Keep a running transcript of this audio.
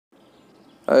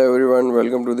Hi everyone,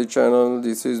 welcome to the channel.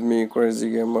 This is me, Crazy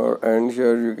Gamer, and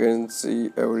here you can see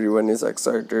everyone is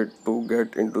excited to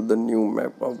get into the new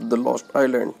map of the Lost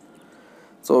Island.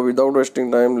 So without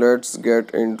wasting time, let's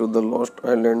get into the Lost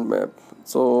Island map.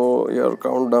 So your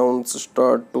countdowns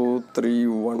start to 3,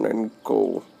 1 and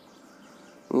go.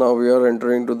 Now we are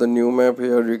entering to the new map.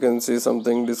 Here you can see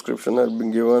something description has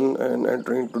been given and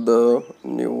entering to the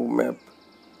new map.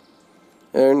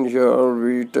 And here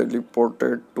we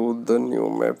teleported to the new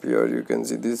map. Here you can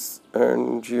see this,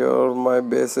 and here my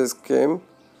bases came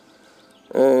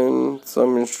and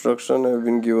some instruction have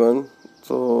been given.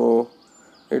 So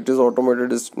it is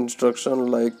automated instruction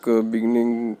like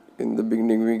beginning in the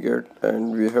beginning we get,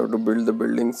 and we have to build the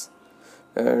buildings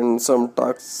and some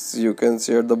tasks you can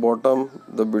see at the bottom.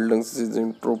 The buildings is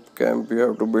in troop camp you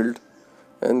have to build,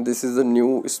 and this is a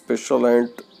new special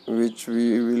ant which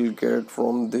we will get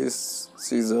from this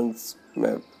season's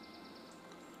map.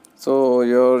 So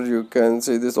here you can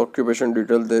see this occupation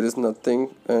detail, there is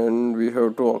nothing, and we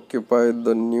have to occupy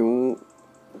the new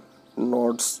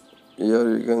nodes.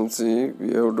 Here you can see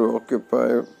we have to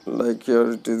occupy, like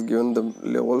here it is given the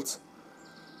levels,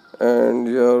 and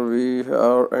here we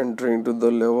are entering to the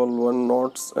level 1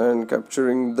 nodes and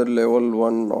capturing the level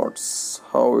 1 nodes,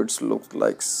 how it looks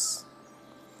like.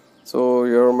 So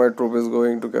here my troop is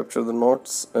going to capture the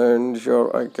knots, and here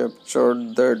I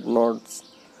captured that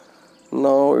knots.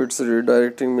 Now it's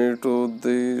redirecting me to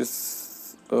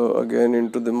this again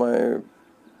into my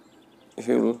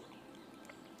hill.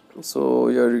 So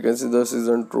here you can see the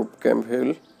season troop camp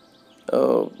hill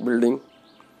building,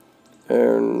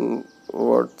 and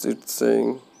what's it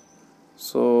saying.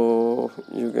 So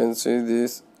you can see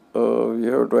this, we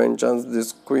have to enchant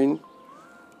this queen,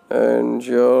 and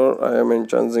here I am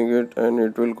enchanting it, and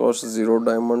it will cost 0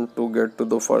 diamond to get to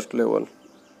the first level,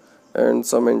 and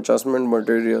some enchantment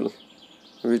material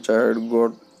which I had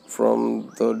got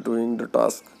from the doing the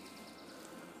task.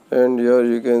 And here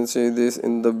you can see this,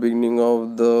 in the beginning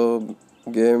of the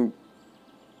game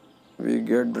we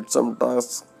get that some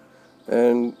tasks,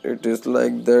 and it is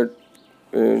like that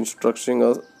instructing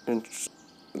us.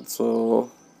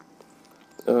 So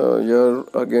here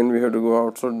again we have to go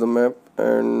outside the map,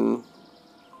 and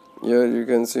here you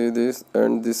can see this,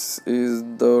 and this is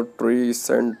the tree,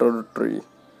 center tree.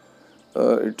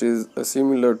 It is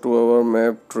similar to our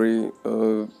map tree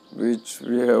which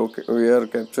we are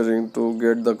capturing to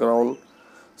get the crown.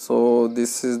 So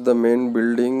this is the main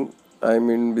building, I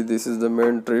mean this is the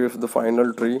main tree, the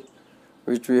final tree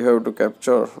which we have to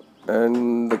capture,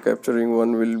 and the capturing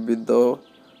one will be the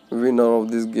winner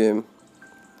of this game.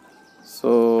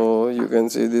 So you can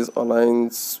see this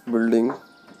alliance building.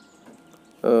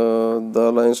 The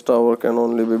alliance tower can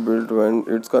only be built when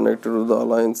it's connected to the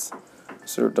alliance.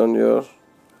 It's written here.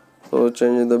 So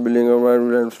changing the building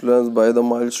environment will influence by the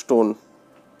milestone.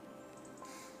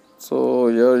 So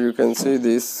here you can see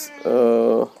this,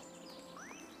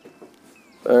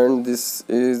 and this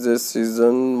is a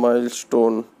season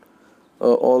milestone.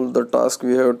 All the tasks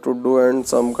we have to do, and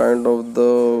some kind of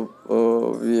the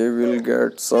we will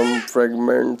get some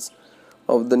fragments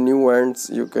of the new ants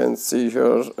you can see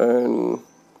here, and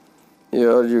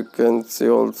here you can see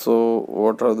also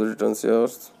what are the returns here,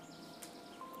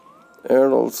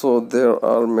 and also there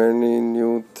are many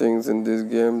new things in this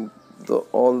game.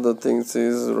 All the things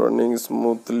is running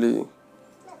smoothly.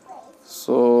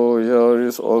 So here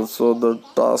is also the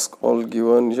task all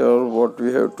given here, what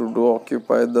we have to do,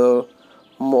 occupy the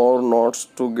more knots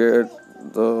to get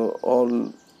the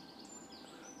all.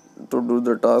 To do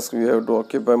the task we have to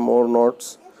occupy more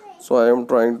knots, so I am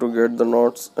trying to get the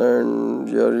knots, and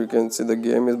here you can see the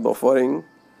game is buffering.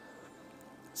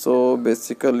 So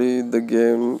basically the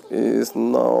game is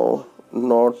now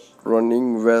not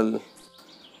running well.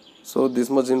 So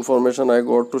this much information I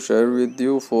got to share with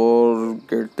you. For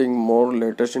getting more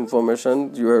latest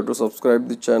information, you have to subscribe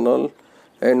the channel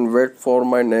and wait for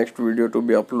my next video to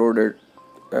be uploaded.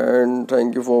 And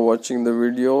thank you for watching the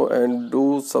video, and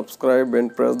do subscribe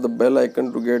and press the bell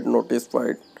icon to get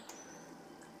notified.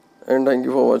 And thank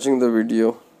you for watching the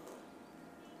video.